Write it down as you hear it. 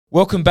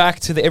Welcome back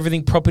to the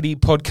Everything Property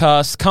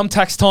Podcast. Come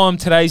tax time,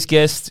 today's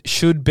guest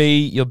should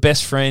be your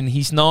best friend.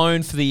 He's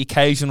known for the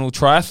occasional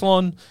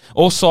triathlon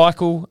or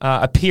cycle,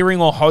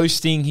 appearing or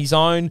hosting his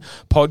own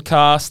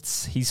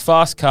podcasts, his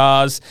fast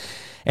cars,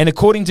 and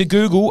according to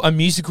Google, a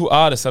musical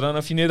artist. I don't know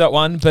if you knew that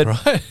one, but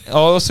right. I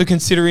also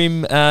consider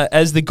him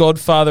as the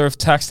godfather of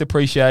tax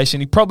depreciation.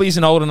 He probably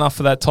isn't old enough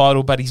for that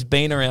title, but he's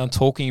been around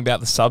talking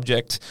about the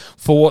subject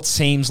for what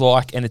seems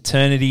like an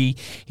eternity.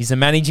 He's a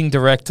managing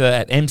director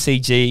at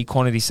MCG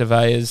Quantity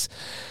Surveyors.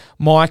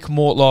 Mike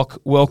Mortlock,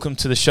 welcome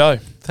to the show.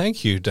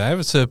 Thank you,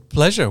 Dave. It's a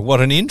pleasure. What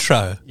an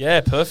intro.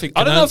 Yeah, perfect.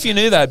 I don't know if you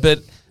knew that,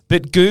 but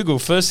Google,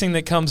 first thing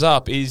that comes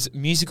up is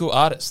musical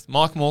artist.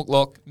 Mike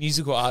Mortlock,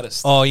 musical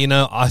artist. Oh,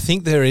 I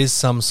think there is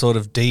some sort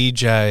of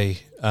DJ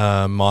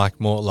Mike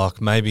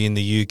Mortlock, maybe in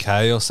the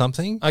UK or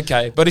something.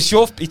 Okay, but it's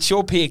your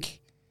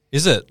pick.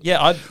 Is it?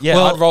 Yeah,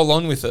 I'd roll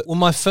on with it. Well,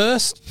 my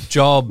first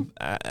job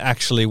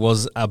actually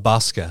was a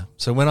busker.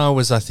 So when I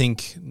was, I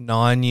think,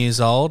 9 years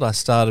old, I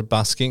started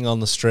busking on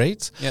the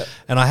streets. Yep.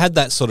 And I had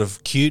that sort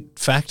of cute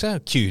factor,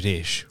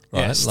 cute-ish.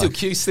 Right? Yeah, still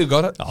cute, still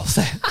got it. Oh,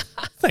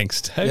 thanks,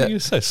 Dave. Yeah.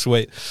 You're so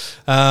sweet.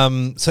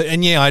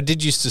 I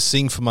did used to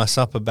sing for my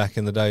supper back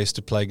in the day. I used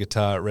to play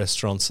guitar at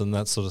restaurants and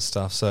that sort of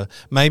stuff. So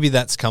maybe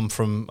that's come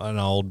from an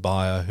old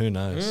bio. Who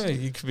knows? Yeah,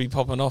 you could be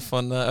popping off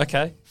on.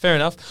 Okay, fair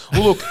enough.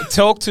 Well, look,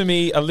 talk to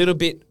me a little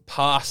bit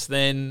past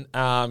then.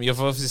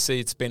 You've obviously,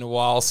 it's been a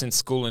while since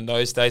school in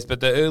those days, but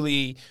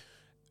the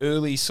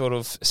early sort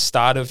of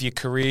start of your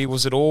career,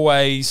 was it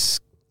always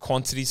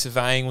quantity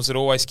surveying? Was it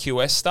always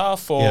QS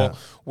stuff, or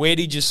where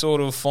did you sort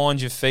of find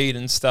your feet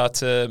and start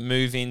to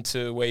move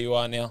into where you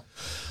are now?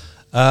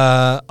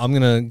 I'm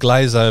going to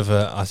glaze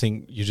over. I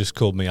think you just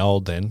called me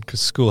old then, because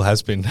school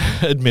has been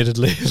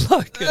admittedly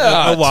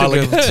a while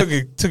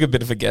ago. Took a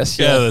bit of a guess.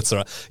 Yeah, that's all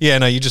right. Yeah,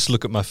 no, you just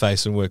look at my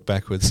face and work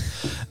backwards.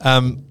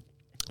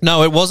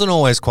 No, it wasn't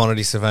always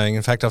quantity surveying.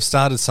 In fact, I've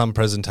started some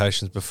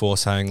presentations before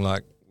saying,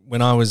 like,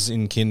 when I was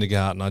in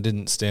kindergarten, I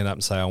didn't stand up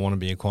and say I want to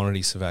be a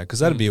quantity surveyor, because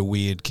that'd be a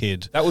weird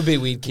kid. That would be a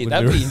weird kid.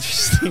 That'd be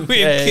interesting.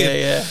 Weird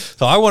kid. Yeah.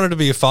 So I wanted to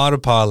be a fighter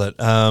pilot,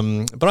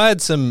 but I had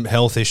some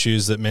health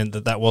issues that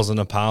meant that wasn't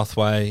a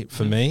pathway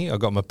for me. I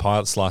got my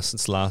pilot's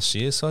license last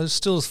year, so I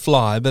still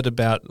fly, but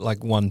about like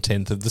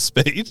 1/10 of the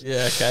speed.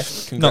 Yeah, okay.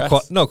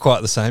 Congrats. Not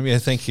quite the same. Yeah,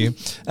 thank you.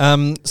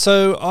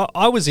 So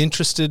I was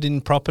interested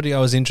in property. I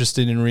was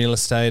interested in real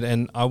estate,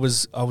 and I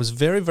was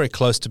very, very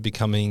close to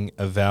becoming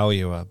a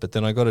valuer. But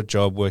then I got a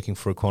job working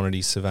for a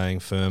quantity surveying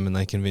firm, and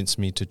they convinced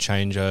me to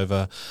change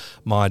over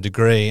my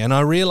degree, and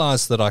I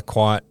realised that I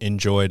quite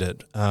enjoyed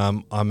it.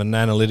 I'm an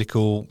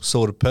analytical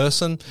sort of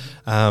person.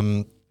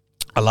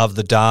 I love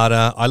the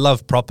data. I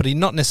love property,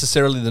 not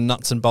necessarily the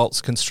nuts and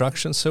bolts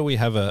construction. So we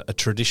have a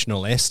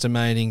traditional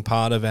estimating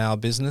part of our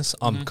business.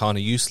 I'm kind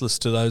of useless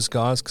to those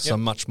guys, because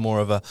I'm much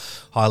more of a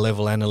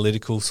high-level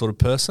analytical sort of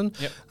person.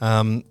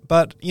 Yep.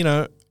 But,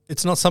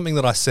 it's not something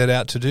that I set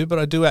out to do, but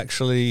I do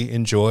actually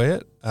enjoy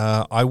it.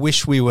 I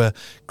wish we were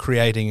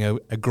creating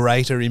a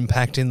greater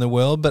impact in the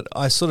world, but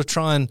I sort of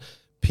try and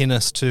pin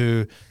us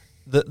to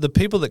the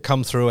people that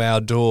come through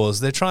our doors.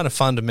 They're trying to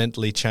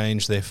fundamentally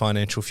change their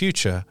financial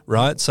future,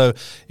 right? So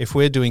if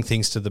we're doing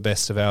things to the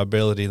best of our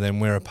ability, then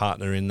we're a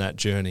partner in that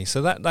journey.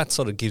 So that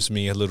sort of gives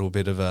me a little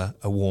bit of a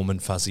warm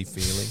and fuzzy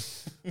feeling.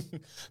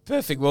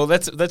 Perfect. Well,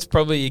 that's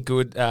probably a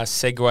good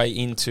segue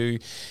into,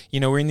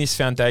 we're in this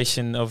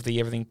foundation of the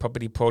Everything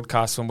Property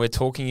Podcast when we're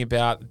talking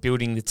about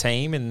building the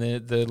team and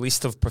the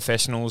list of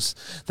professionals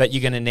that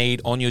you're going to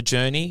need on your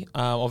journey.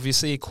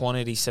 Obviously, a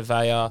quantity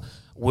surveyor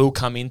will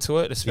come into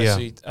it,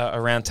 especially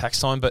around tax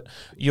time. But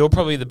you're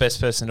probably the best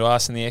person to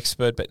ask and the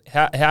expert. But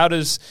how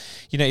does,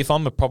 if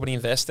I'm a property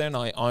investor and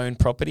I own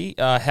property,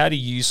 how do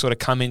you sort of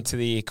come into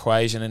the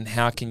equation, and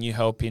how can you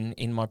help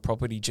in my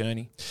property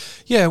journey?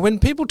 Yeah, when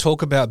people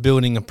talk about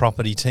building a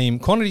property team,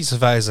 quantity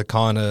surveyors are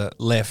kind of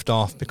left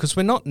off, because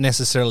we're not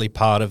necessarily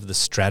part of the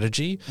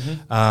strategy,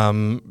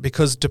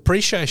 because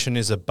depreciation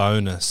is a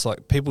bonus.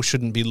 Like, people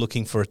shouldn't be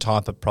looking for a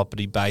type of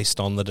property based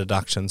on the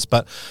deductions.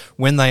 But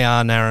when they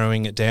are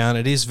narrowing it down,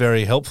 it is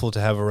very helpful to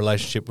have a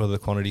relationship with a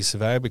quantity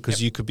surveyor,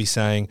 because you could be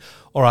saying,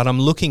 all right, I'm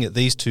looking at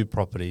these two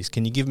properties.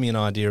 Can you give me an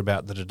idea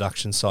about the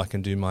deductions so I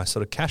can do my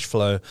sort of cash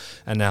flow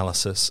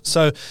analysis?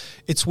 So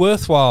it's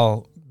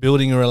worthwhile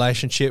building a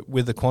relationship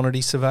with a quantity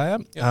surveyor.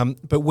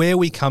 But where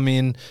we come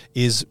in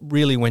is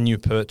really when you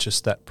purchase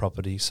that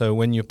property. So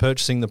when you're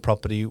purchasing the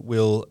property,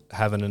 we'll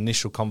have an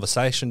initial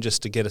conversation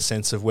just to get a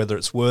sense of whether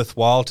it's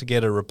worthwhile to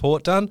get a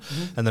report done.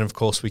 And then, of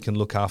course, we can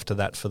look after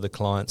that for the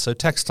client. So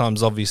tax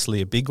time's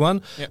obviously a big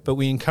one, but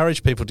we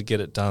encourage people to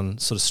get it done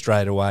sort of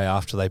straight away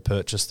after they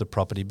purchase the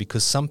property,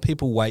 because some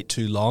people wait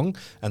too long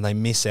and they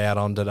miss out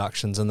on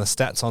deductions, and the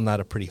stats on that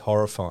are pretty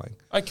horrifying.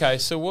 Okay,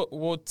 so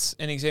what's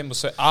an example?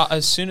 So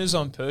as soon as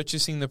I'm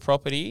purchasing the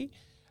property,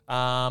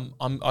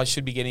 I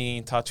should be getting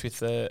in touch with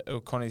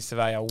the quantity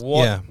surveyor.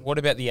 What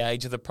about the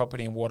age of the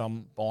property and what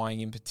I'm buying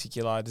in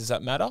particular? Does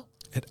that matter?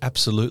 It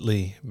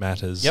absolutely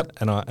matters. Yep.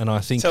 And I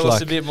think Tell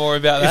us a bit more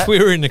about that. If we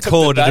were in a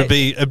court, it'd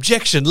be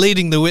objection,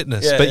 leading the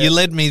witness. Yeah, but yeah. you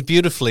led me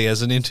beautifully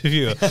as an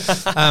interviewer.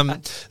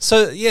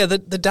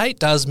 The date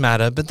does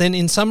matter. But then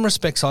in some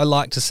respects, I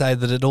like to say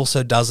that it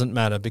also doesn't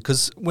matter,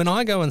 because when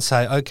I go and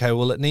say, okay,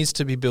 well, it needs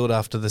to be built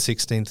after the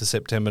 16th of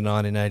September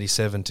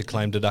 1987 to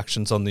claim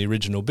deductions on the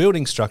original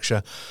building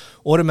structure,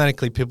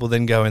 automatically people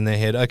then go in their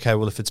head, okay,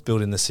 well, if it's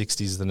built in the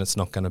 60s, then it's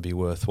not going to be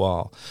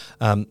worthwhile.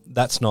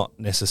 That's not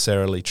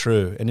necessarily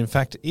true. And in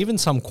fact, even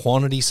some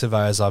quantity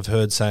surveyors I've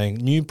heard saying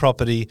new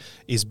property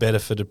is better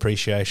for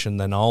depreciation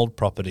than old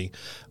property.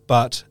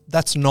 But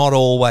that's not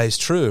always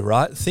true,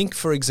 right? Think,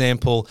 for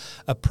example,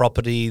 a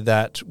property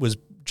that was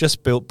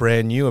just built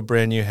brand new, a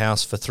brand new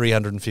house for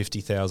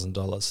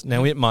 $350,000.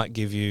 Now, it might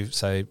give you,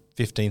 say,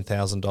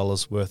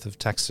 $15,000 worth of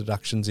tax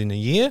deductions in a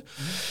year.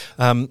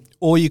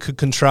 Or you could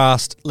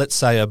contrast, let's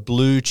say, a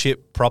blue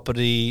chip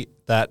property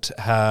that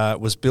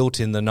was built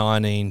in the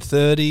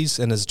 1930s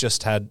and has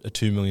just had a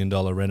 $2 million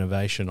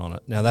renovation on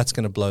it. Now, that's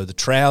going to blow the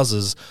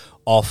trousers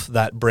off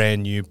that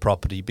brand new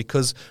property,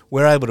 because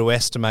we're able to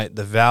estimate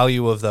the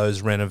value of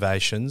those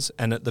renovations,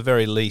 and at the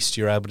very least,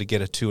 you're able to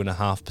get a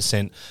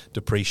 2.5%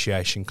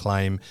 depreciation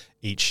claim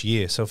each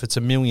year. So if it's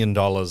 $1 million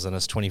and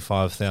it's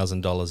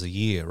 $25,000 a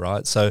year,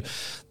 right? So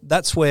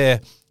that's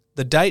where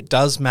the date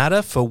does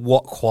matter for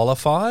what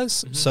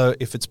qualifies. So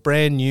if it's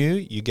brand new,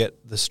 you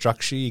get the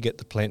structure, you get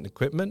the plant and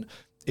equipment.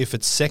 If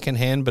it's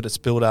secondhand but it's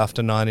built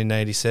after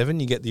 1987,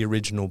 you get the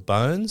original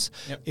bones.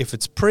 Yep. If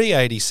it's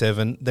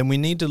pre-87, then we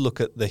need to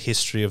look at the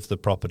history of the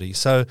property.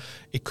 So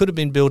it could have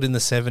been built in the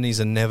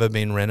 70s and never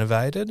been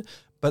renovated,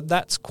 but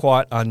that's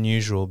quite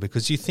unusual,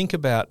 because you think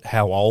about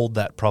how old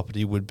that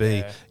property would be.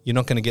 Yeah. You're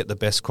not going to get the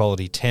best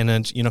quality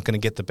tenant. You're not going to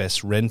get the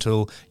best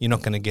rental. You're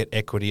not going to get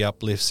equity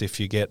uplifts if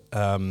you get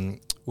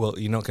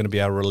you're not going to be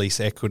able to release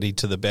equity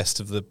to the best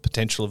of the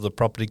potential of the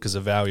property, because a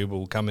valuer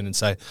will come in and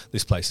say,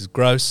 this place is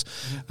gross.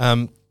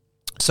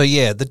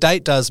 The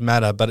date does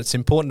matter, but it's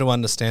important to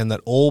understand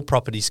that all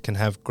properties can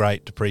have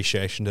great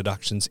depreciation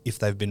deductions if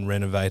they've been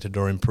renovated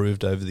or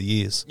improved over the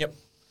years. Yep.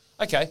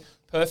 Okay,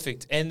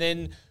 perfect. And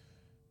then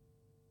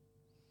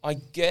I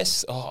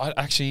guess I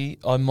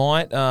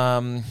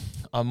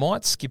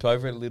might skip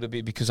over it a little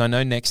bit, because I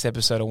know next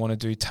episode I want to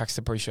do tax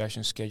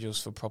depreciation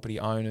schedules for property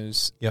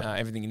owners,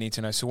 everything you need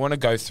to know. So I want to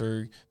go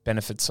through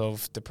benefits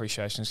of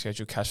depreciation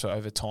schedule, cash flow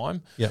over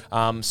time.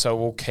 Yep. So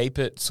we'll keep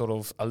it sort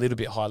of a little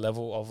bit high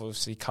level. I've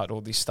obviously cut all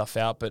this stuff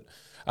out. But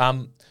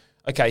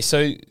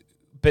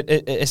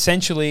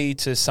essentially,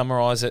 to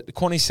summarise it, the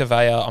quantity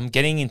surveyor, I'm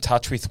getting in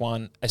touch with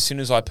one as soon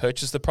as I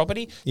purchase the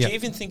property. Yep. Do you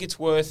even think it's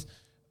worth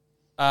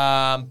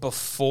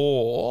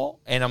before,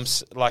 and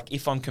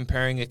if I'm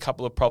comparing a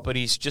couple of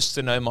properties, just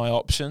to know my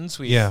options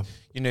with,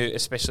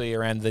 especially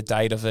around the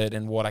date of it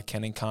and what I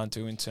can and can't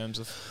do in terms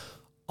of?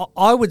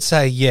 I would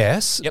say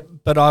yes, yep.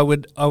 But I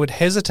would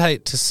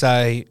hesitate to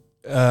say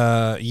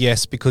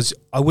yes, because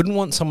I wouldn't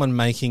want someone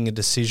making a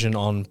decision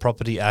on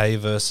property A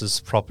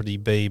versus property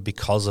B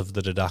because of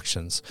the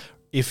deductions.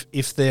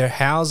 If they're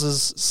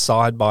houses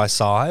side by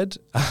side,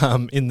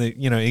 in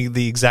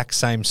the exact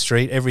same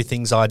street,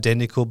 everything's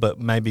identical, but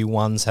maybe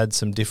one's had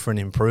some different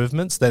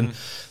improvements, then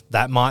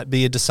that might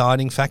be a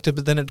deciding factor.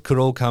 But then it could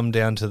all come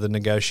down to the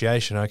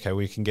negotiation. Okay,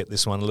 we can get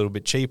this one a little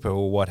bit cheaper,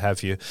 or what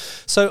have you.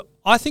 So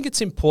I think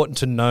it's important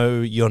to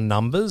know your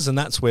numbers, and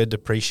that's where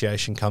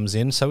depreciation comes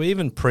in. So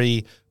even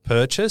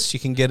pre-purchase, you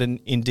can get an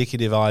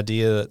indicative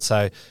idea that,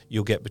 say,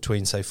 you'll get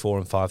between, say, $4,000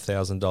 and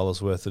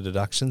 $5,000 worth of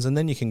deductions, and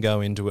then you can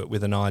go into it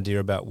with an idea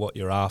about what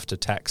your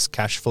after-tax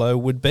cash flow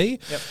would be.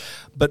 Yep.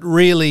 But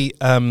really,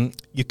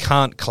 you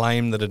can't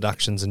claim the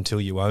deductions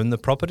until you own the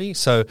property.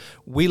 So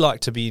we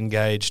like to be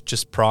engaged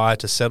just prior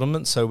to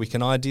settlement, so we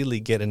can ideally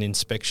get an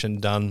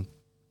inspection done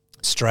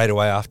straight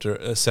away after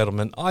a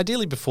settlement,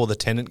 ideally before the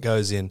tenant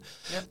goes in.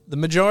 Yep. The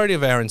majority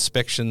of our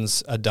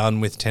inspections are done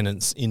with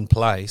tenants in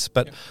place,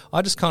 but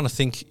I just kind of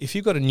think if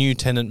you've got a new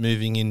tenant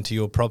moving into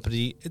your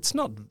property, it's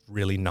not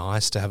really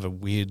nice to have a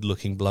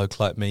weird-looking bloke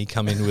like me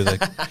come in with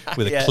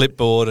a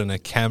clipboard and a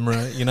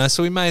camera,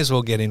 so we may as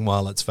well get in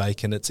while it's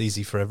vacant. It's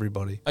easy for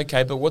everybody.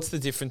 Okay, but what's the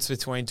difference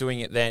between doing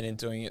it then and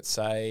doing it,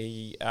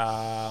 say,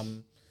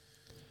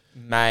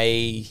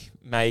 May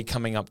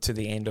coming up to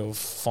the end of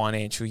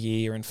financial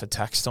year and for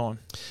tax time?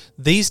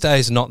 These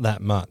days, not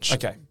that much.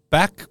 Okay.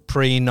 Back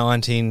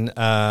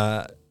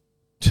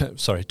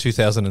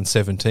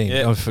 2017.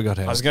 Yeah. I forgot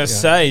how. I was going to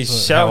say,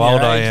 how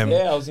old I am.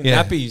 Yeah, I was in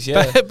nappies.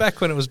 Yeah,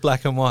 back when it was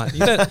black and white.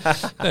 You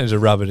don't need to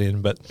rub it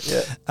in, but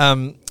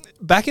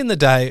back in the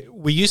day,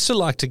 we used to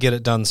like to get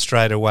it done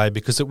straight away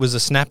because it was a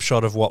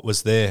snapshot of what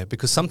was there.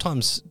 Because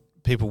sometimes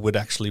people would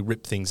actually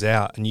rip things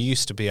out, and you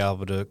used to be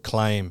able to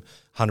claim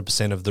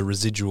 100% of the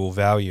residual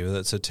value.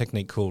 That's a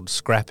technique called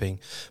scrapping,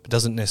 but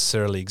doesn't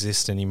necessarily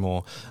exist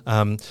anymore.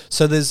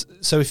 So if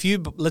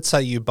let's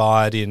say you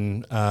buy it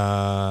in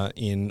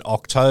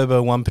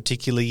October one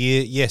particular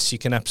year, yes, you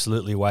can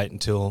absolutely wait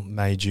until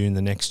May, June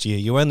the next year.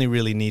 You only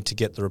really need to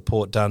get the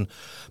report done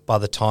by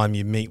the time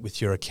you meet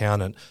with your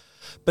accountant.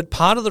 But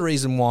part of the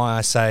reason why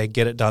I say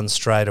get it done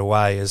straight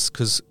away is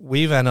because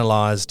we've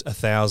analysed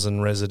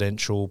 1,000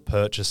 residential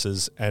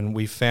purchases and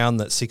we found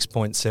that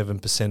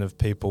 6.7% of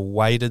people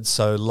waited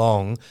so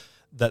long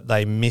that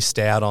they missed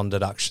out on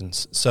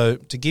deductions. So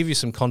to give you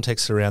some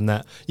context around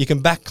that, you can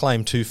back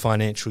claim 2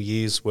 financial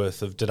years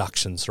worth of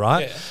deductions,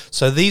 right? Yeah.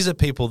 So these are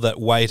people that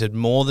waited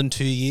more than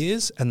 2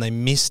 years and they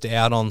missed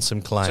out on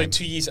some claims. So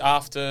 2 years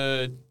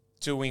after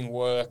doing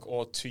work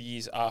or 2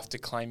 years after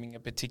claiming a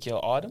particular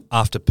item?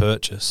 After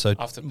purchase. So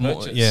after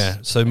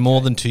purchase.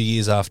 More than 2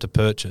 years after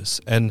purchase.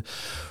 And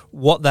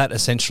what that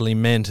essentially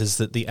meant is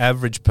that the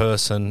average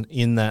person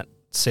in that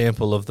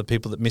sample of the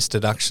people that missed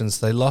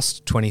deductions, they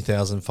lost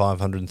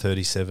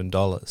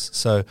 $20,537.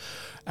 So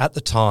at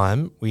the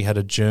time, we had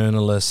a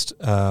journalist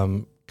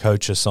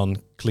coach us on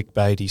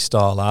clickbaity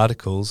style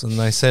articles, and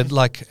they said,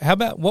 like, how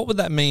about what would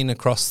that mean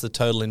across the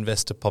total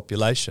investor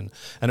population?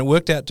 And it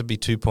worked out to be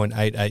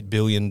 $2.88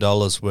 billion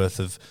worth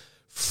of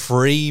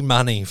free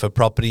money for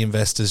property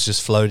investors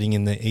just floating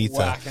in the ether.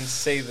 Wow, I can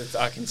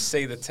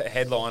see the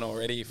headline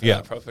already for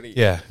that property.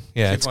 Yeah,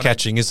 it's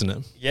catching, isn't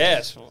it?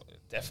 Yes.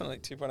 Definitely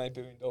 $2.8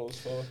 billion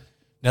for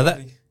now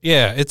that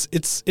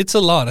it's a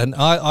lot, and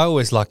I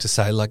always like to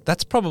say, like,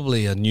 that's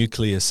probably a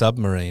nuclear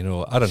submarine,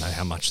 or I don't know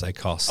how much they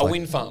cost, a like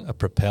wind farm, a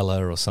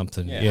propeller or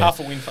something. Half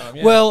a wind farm.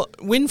 Yeah. Well,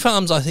 wind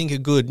farms I think are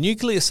good.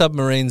 Nuclear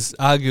submarines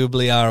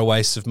arguably are a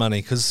waste of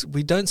money because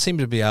we don't seem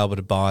to be able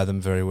to buy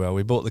them very well.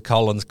 We bought the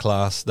Collins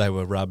class; they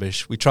were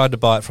rubbish. We tried to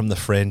buy it from the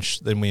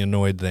French, then we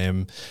annoyed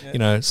them.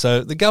 Yeah.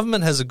 So the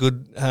government has a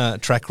good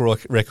track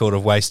record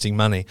of wasting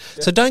money.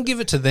 Yeah. So don't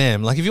give it to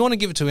them. Like, if you want to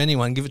give it to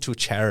anyone, give it to a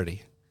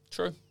charity.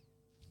 True.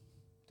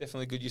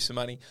 Definitely good use of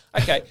money.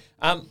 Okay,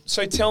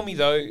 so tell me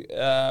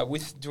though,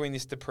 with doing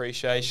this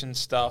depreciation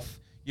stuff,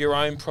 your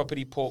own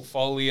property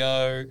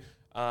portfolio.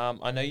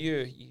 I know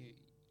you've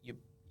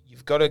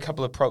got a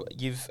couple of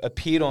you've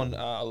appeared on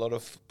a lot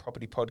of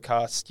property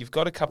podcasts. You've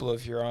got a couple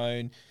of your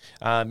own.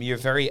 You're a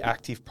very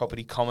active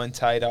property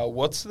commentator.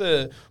 What's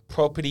the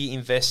property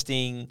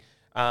investing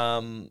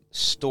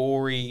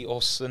story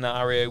or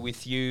scenario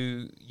with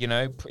you? You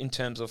know, in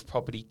terms of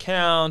property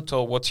count,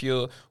 or what's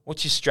your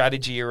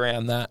strategy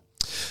around that?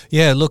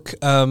 Yeah, look,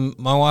 my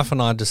wife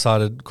and I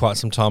decided quite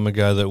some time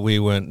ago that we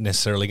weren't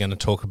necessarily going to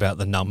talk about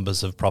the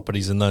numbers of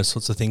properties and those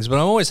sorts of things, but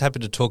I'm always happy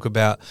to talk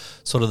about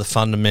sort of the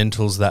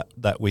fundamentals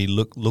that we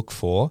look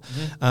for.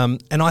 Mm-hmm.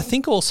 And I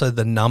think also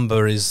the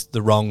number is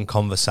the wrong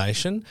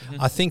conversation.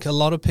 Mm-hmm. I think a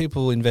lot of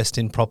people invest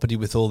in property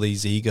with all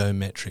these ego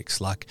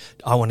metrics, like,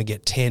 I want to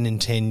get 10 in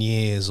 10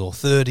 years or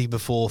 30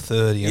 before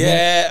 30.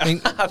 I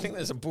think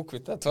there's a book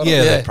with that title.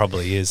 Yeah, there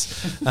probably is.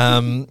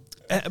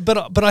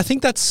 But I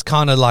think that's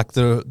kind of like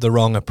the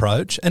wrong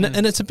approach,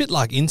 and it's a bit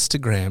like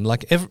Instagram.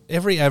 Like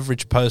every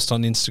average post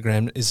on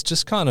Instagram is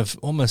just kind of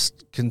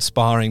almost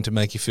conspiring to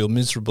make you feel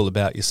miserable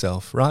about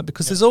yourself, right?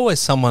 Because there's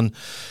always someone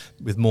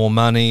with more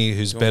money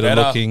who's better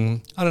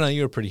looking. I don't know.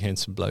 You're a pretty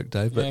handsome bloke,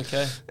 Dave. But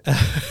okay.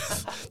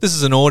 This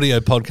is an audio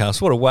podcast.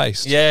 What a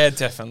waste. Yeah,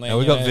 definitely.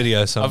 We've got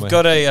video somewhere.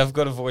 I've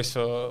got a voice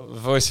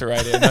for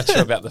radio. I'm not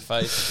sure about the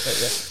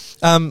face,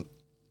 but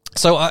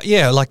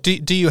yeah. Like,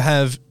 do you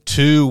have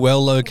 2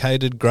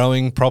 well-located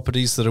growing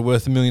properties that are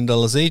worth $1 million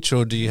each,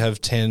 or do you have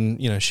 10,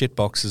 shit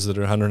boxes that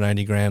are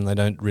 180 grand? They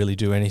don't really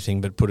do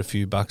anything but put a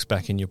few bucks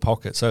back in your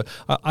pocket. So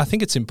I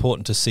think it's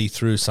important to see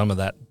through some of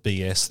that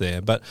BS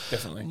there. But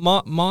definitely,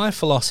 my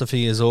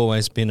philosophy has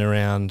always been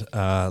around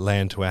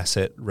land to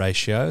asset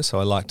ratio. So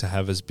I like to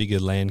have as big a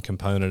land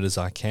component as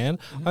I can.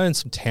 Mm-hmm. I own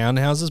some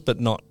townhouses, but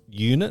not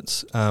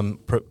units.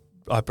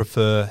 I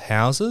prefer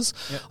houses.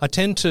 Yep. I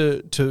tend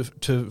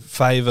to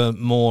favour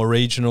more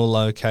regional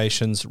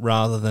locations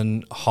rather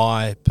than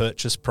high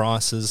purchase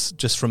prices,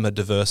 just from a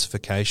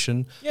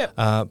diversification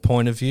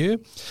point of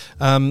view.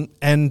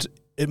 And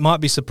it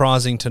might be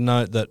surprising to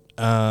note that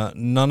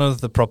none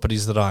of the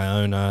properties that I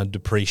own are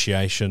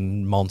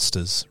depreciation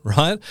monsters,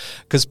 right?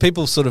 Because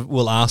people sort of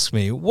will ask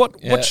me,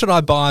 what should I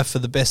buy for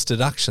the best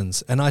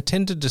deductions? And I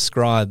tend to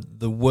describe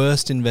the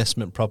worst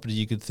investment property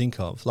you could think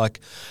of, like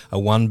a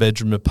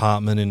 1-bedroom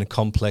apartment in a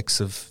complex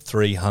of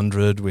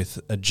 300 with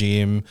a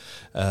gym,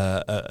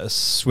 a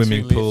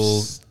swimming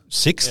pool.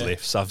 6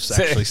 lifts.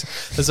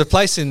 There's a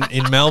place in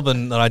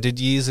Melbourne that I did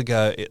years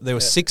ago. There were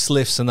 6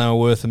 lifts and they were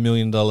worth $1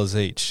 million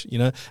each.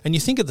 And you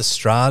think of the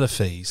strata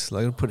fees,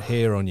 like, put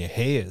hair on your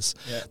hairs.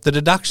 Yeah. The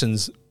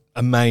deductions,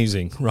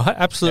 amazing, right?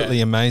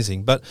 Absolutely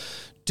amazing. But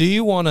do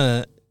you want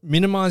to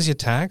minimise your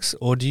tax,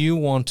 or do you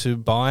want to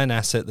buy an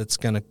asset that's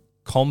going to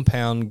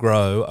compound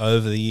grow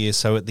over the years?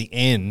 So at the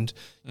end,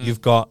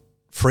 you've got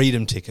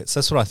freedom tickets.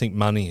 That's what I think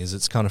money is.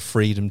 It's kind of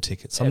freedom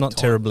tickets. I'm not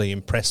terribly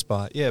impressed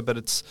by it. Yeah, but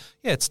it's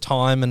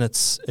time and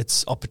it's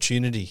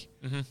opportunity.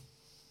 Mm-hmm.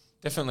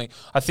 Definitely.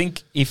 I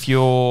think if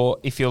you're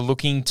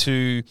looking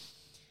to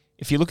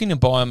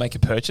buy and make a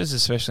purchase,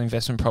 especially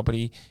investment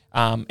property,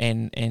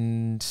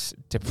 and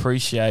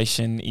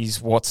depreciation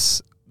is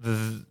what's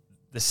the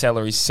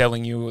seller is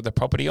selling you the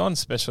property on,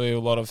 especially a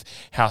lot of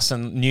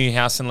new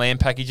house and land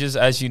packages,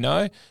 as you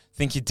know. I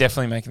think you're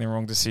definitely making the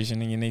wrong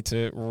decision, and you need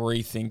to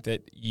rethink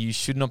that you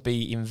should not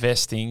be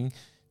investing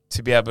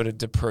to be able to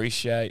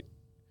depreciate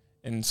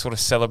and sort of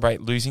celebrate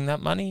losing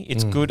that money.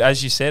 It's good,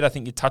 as you said. I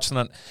think you touched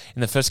on it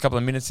in the first couple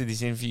of minutes of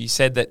this interview. You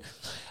said that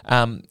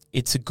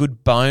it's a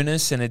good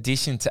bonus and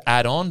addition to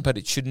add on, but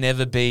it should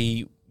never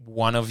be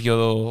one of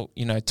your,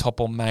 top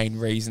or main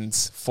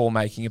reasons for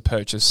making a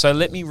purchase. So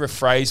let me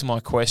rephrase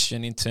my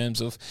question in terms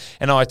of,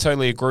 and I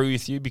totally agree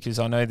with you, because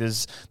I know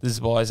there's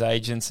buyers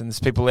agents and there's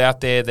people out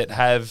there that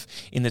have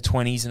in the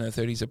 20s and the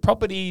 30s of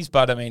properties.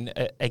 But I mean,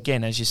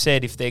 again, as you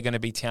said, if they're going to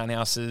be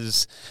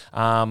townhouses,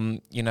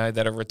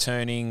 that are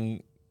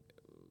returning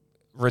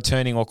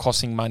or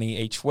costing money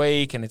each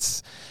week, and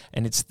it's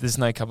there's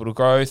no capital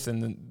growth,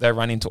 and they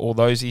run into all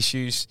those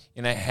issues.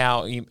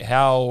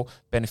 How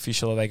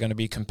beneficial are they going to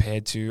be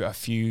compared to a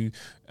few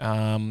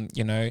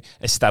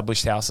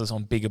established houses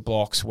on bigger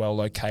blocks, well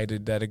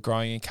located, that are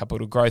growing in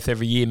capital growth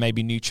every year,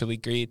 maybe neutrally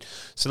geared?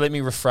 So let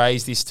me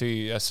rephrase this to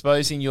you. I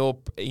suppose in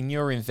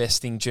your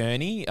investing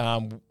journey,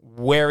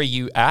 where are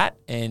you at,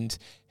 and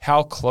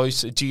how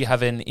close do you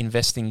have an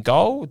investing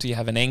goal? Do you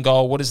have an end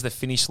goal? What does the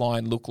finish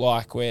line look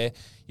like where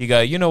you go,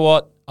 you know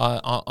what,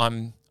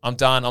 I'm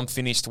done, I'm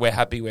finished, we're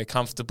happy, we're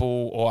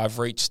comfortable, or I've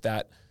reached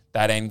that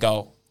end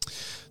goal?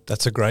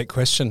 That's a great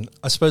question.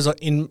 I suppose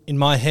in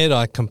my head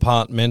I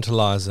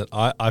compartmentalize it.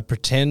 I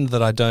pretend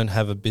that I don't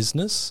have a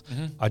business.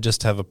 Mm-hmm. I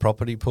just have a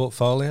property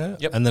portfolio.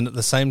 Yep. And then at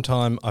the same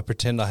time I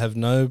pretend I have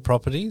no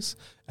properties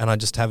and I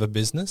just have a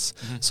business.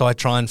 Mm-hmm. So I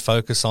try and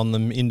focus on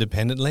them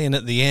independently, and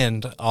at the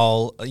end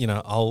I'll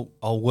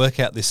work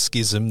out this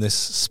schism, this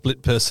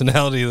split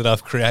personality that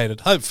I've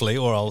created, hopefully,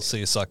 or I'll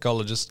see a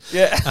psychologist.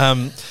 Yeah.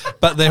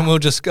 But then we'll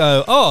just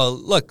go, oh,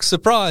 look,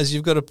 surprise,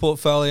 you've got a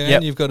portfolio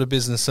and you've got a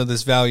business, so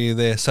there's value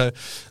there. So,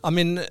 I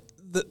mean,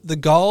 the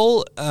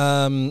goal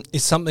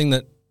is something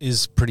that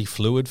is pretty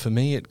fluid for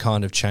me. It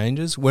kind of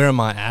changes. Where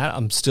am I at?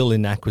 I'm still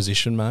in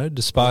acquisition mode,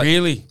 despite...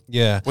 Really?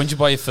 Yeah. When did you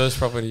buy your first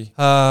property?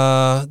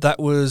 That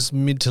was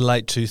mid to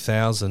late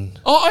 2000.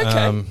 Oh,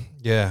 okay.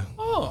 Yeah.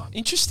 Oh,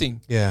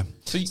 interesting. Yeah.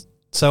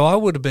 So I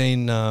would have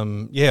been,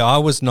 I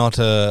was not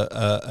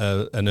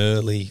an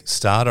early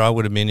starter. I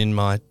would have been in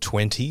my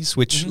 20s,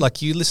 which,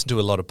 like, you listen to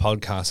a lot of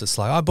podcasts. It's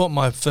like, I bought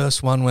my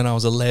first one when I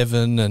was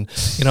 11, and,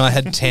 I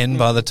had 10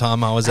 by the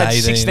time I was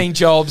 18. 16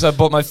 jobs. I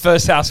bought my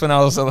first house when I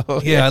was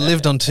 11. Yeah, I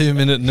lived on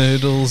 2-minute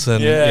noodles.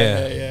 And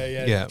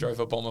yeah. Drove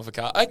a bomb of a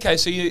car. Okay,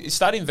 so you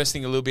started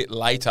investing a little bit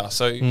later.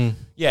 So,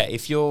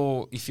 if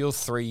you're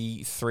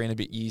three and a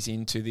bit years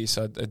into this,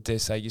 I dare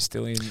say you're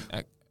still in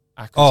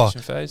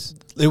acquisition phase?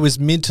 It was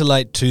mid to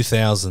late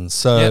 2000s.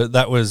 So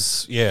that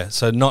was,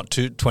 so not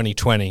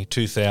 2020,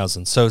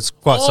 2000. So it's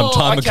quite some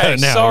time ago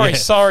now.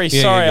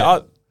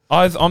 Sorry.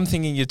 I'm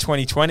thinking you're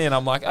 2020 and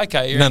I'm like,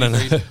 okay. No.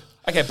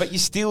 Okay, but you're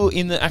still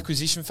in the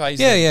acquisition phase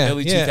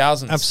early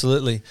 2000s.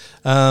 Absolutely.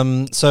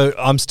 So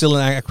I'm still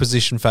in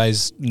acquisition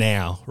phase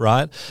now,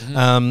 right?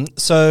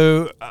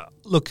 Mm-hmm.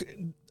 Look,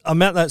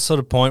 I'm at that sort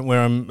of point where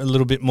I'm a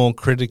little bit more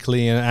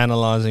critically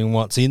analysing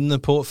what's in the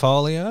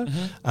portfolio,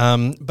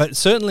 but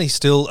certainly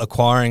still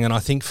acquiring. And I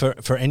think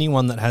for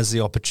anyone that has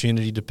the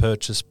opportunity to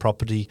purchase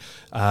property,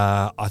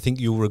 I think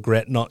you'll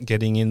regret not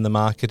getting in the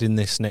market in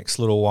this next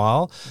little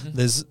while. Mm-hmm.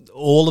 There's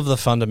all of the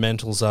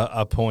fundamentals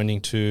are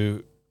pointing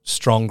to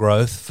strong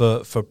growth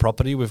for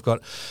property. We've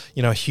got,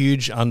 a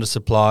huge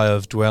undersupply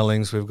of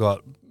dwellings. We've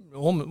got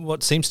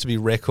what seems to be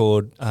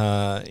record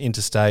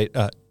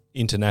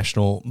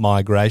international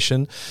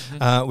migration.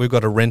 Mm-hmm. We've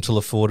got a rental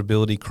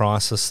affordability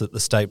crisis that the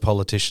state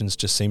politicians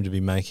just seem to be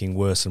making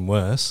worse and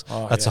worse.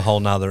 That's a whole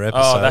nother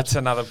episode. Oh, that's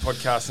another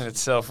podcast in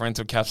itself,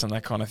 rental caps and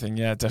that kind of thing.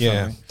 Yeah,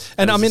 definitely. Yeah.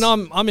 And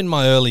I'm in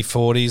my early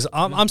 40s.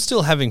 I'm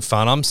still having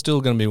fun. I'm still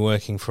going to be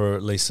working for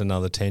at least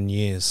another 10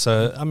 years.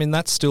 So,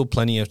 that's still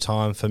plenty of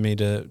time for me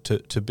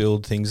to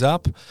build things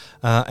up.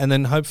 And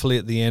then hopefully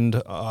at the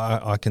end,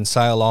 I can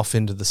sail off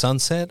into the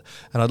sunset.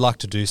 And I'd like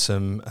to do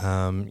some,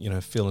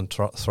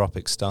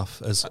 philanthropic stuff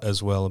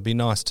as well. It'd be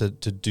nice to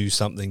do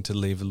something to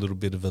leave a little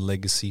bit of a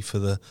legacy for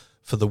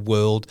the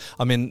world.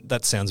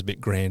 That sounds a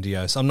bit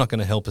grandiose. I'm not going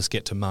to help us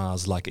get to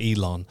Mars like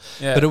Elon,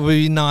 but it would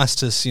be nice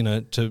to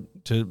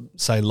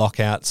say lock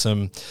out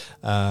some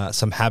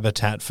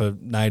habitat for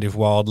native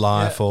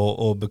wildlife,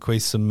 or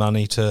bequeath some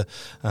money to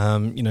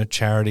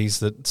charities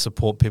that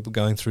support people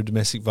going through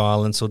domestic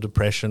violence or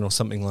depression or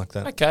something like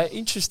that. Okay,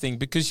 interesting,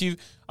 because you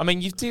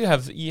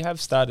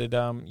have started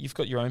you've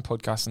got your own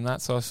podcast and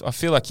that, so I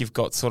feel like you've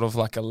got sort of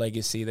like a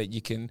legacy that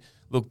you can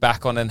look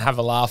back on and have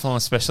a laugh on,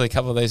 especially a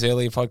couple of those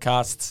earlier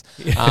podcasts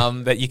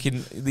that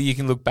you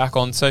can look back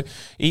on. So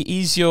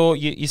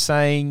you're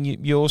saying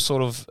your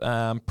sort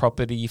of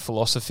property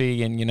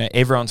philosophy, and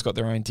everyone's got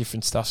their own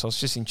different stuff, so it's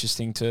just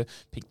interesting to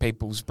pick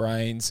people's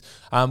brains.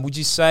 Would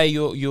you say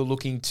you're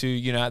looking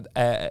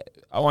to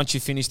once you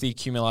finish the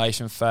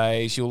accumulation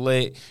phase, you'll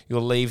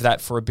leave that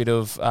for a bit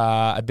of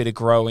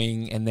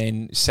growing, and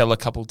then sell a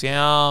couple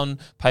down,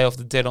 pay off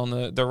the debt on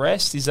the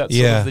rest? Is that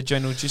sort of the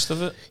general gist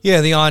of it? Yeah,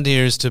 the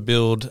idea is to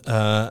build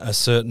a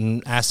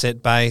certain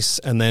asset base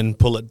and then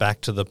pull it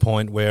back to the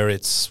point where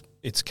it's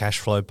cash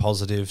flow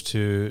positive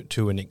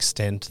to an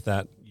extent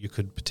that you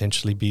could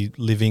potentially be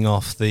living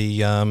off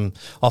the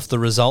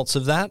results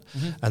of that.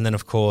 And then,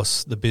 of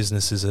course, the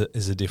business is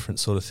a different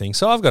sort of thing.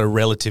 So I've got a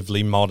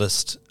relatively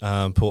modest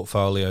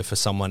portfolio for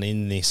someone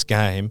in this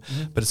game,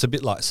 but it's a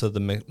bit like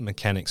the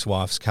mechanic's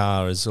wife's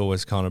car is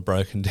always kind of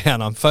broken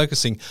down. I'm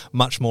focusing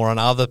much more on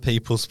other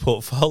people's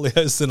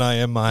portfolios than I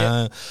am my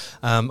own.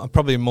 I'm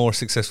probably a more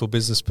successful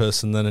business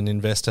person than an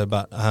investor,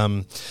 but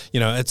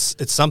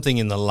it's something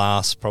in the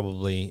last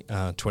probably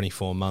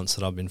 24 months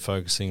that I've been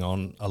focusing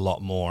on a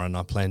lot more, and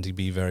I plan to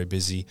be very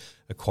busy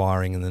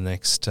acquiring in the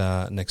next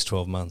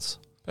 12 months.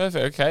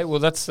 Perfect. Okay. Well,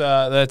 that's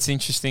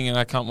interesting, and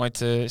I can't wait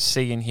to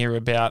see and hear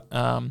about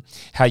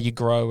how you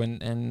grow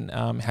and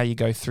how you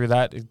go through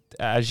that.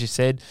 As you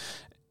said,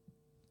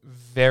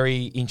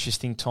 very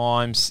interesting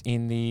times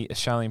in the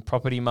Australian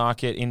property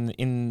market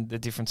in the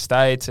different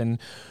states, and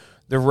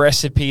the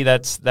recipe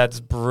that's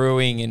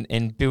brewing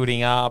and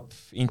building up,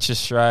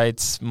 interest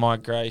rates,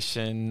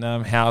 migration,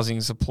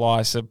 housing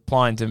supply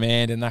and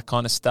demand, and that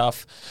kind of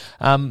stuff.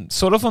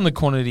 Sort of on the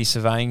quantity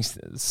surveying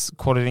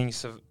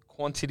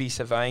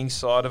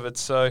side of it.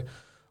 So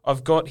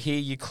I've got here,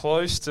 you're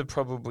close to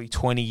probably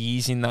 20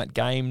 years in that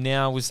game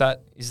now. Is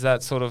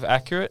that sort of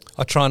accurate?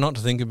 I try not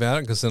to think about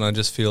it because then I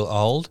just feel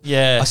old.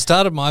 Yeah. I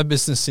started my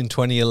business in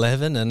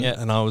 2011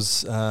 and I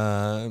was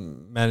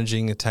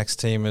managing a tax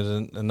team at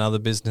another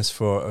business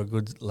for a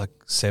good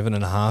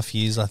 7.5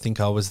 years. I think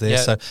I was there. Yeah.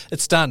 So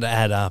it's starting to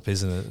add up,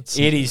 isn't it?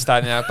 It is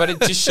starting to add up, but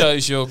it just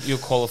shows you're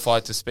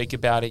qualified to speak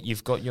about it.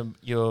 You've got your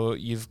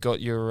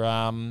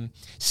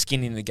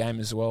skin in the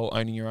game as well,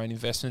 owning your own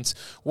investments.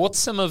 What's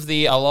some of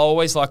I'll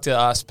always like to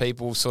ask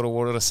people sort of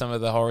what are some of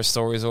the horror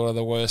stories, what are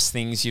the worst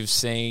things you've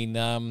seen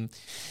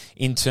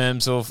in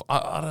terms of,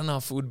 I don't know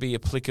if it would be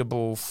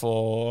applicable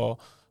for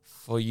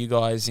you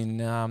guys in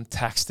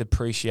tax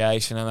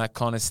depreciation and that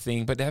kind of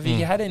thing, but have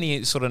you had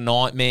any sort of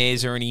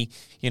nightmares or any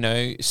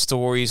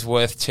stories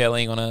worth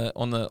telling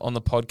on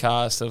the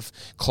podcast of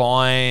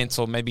clients,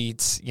 or maybe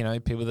it's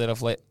people that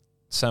have let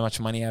so much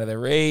money out of their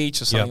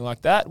reach or something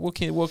like that?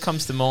 What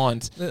comes to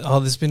mind?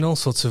 Oh, there's been all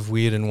sorts of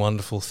weird and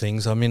wonderful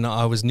things. I mean,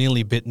 I was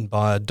nearly bitten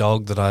by a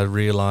dog that I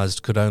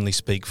realised could only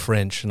speak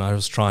French, and I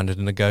was trying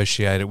to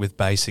negotiate it with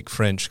basic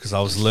French because I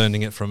was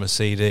learning it from a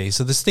CD.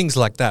 So there's things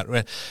like that.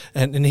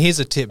 And here's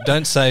a tip: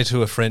 don't say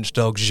to a French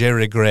dog "je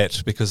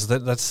regrette," because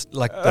that's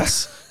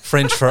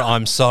French for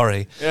 "I'm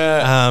sorry."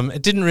 Yeah.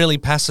 It didn't really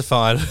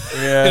pacify it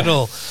at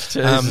all.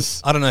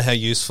 I don't know how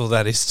useful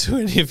that is to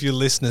any of your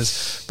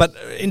listeners. But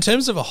in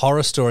terms of a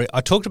horror story, I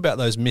talked about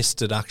those missed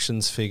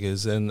deductions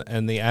figures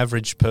and the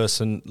average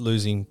person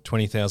losing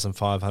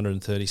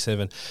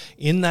 20,537.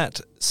 In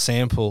that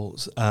sample,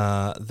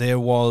 there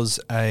was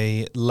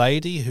a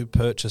lady who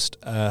purchased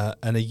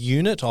a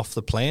unit off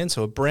the plan,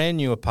 so a brand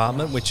new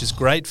apartment, which is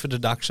great for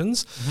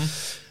deductions.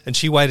 And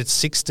she waited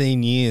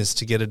 16 years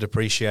to get a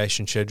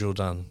depreciation schedule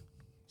done.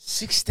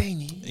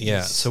 16 years?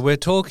 Yeah, so we're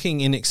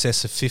talking in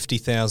excess of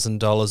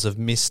 $50,000 of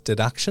missed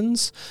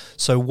deductions.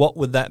 So what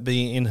would that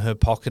be in her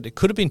pocket? It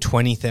could have been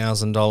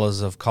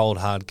 $20,000 of cold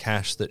hard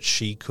cash that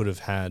she could have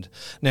had.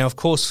 Now, of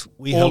course,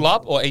 we all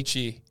up or each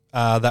year?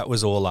 That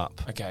was all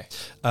up. Okay.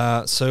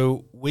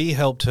 So we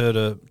helped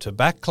her to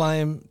back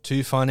claim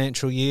 2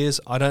 financial years.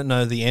 I don't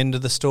know the end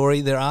of the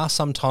story. There are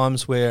some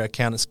times where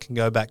accountants can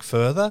go back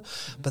further,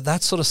 but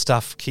that sort of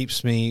stuff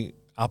keeps me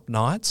up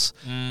nights.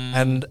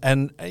 And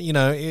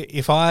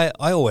if I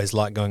always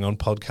like going on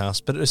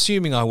podcasts, but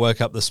assuming I woke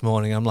up this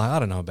morning, I'm like, I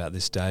don't know about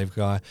this Dave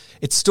guy.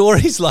 It's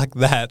stories like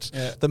that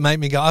that make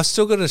me go, I've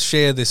still got to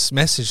share this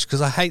message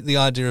because I hate the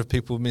idea of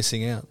people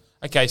missing out.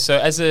 Okay,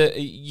 so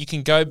you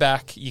can go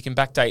back, you can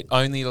backdate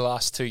only the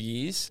last 2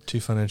 years. 2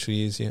 financial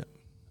years, yeah.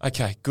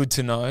 Okay, good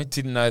to know.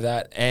 Didn't know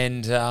that.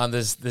 And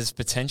there's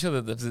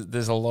potential that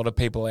there's a lot of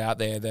people out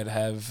there that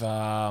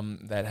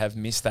have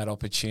missed that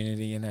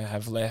opportunity and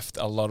have left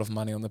a lot of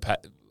money on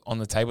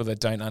the table that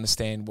don't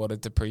understand what a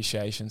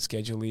depreciation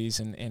schedule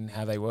is and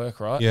how they work,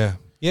 right? Yeah,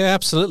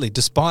 absolutely.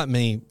 Despite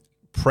me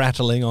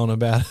prattling on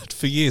about it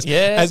for years.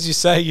 Yeah. As you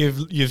say,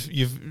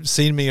 you've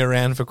seen me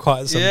around for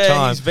quite some time.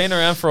 Yeah, he's been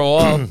around for a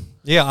while.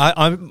 Yeah,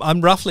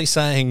 I'm roughly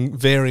saying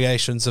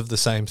variations of the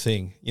same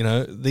thing.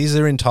 These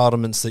are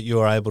entitlements that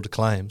you are able to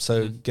claim,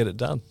 so get it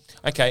done.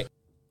 Okay.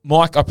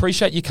 Mike, I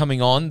appreciate you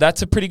coming on.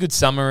 That's a pretty good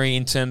summary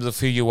in terms of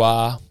who you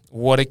are,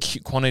 what a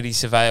quantity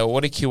surveyor,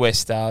 what a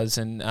QS does,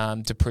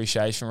 and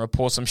depreciation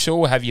reports. I'm sure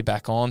we'll have you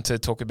back on to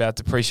talk about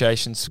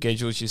depreciation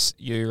schedules,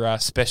 your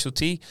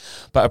specialty.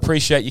 But I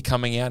appreciate you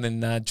coming out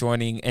and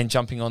joining and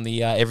jumping on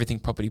the Everything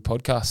Property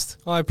podcast.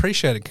 I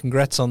appreciate it.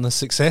 Congrats on the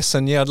success,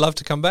 and I'd love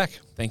to come back.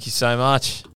 Thank you so much.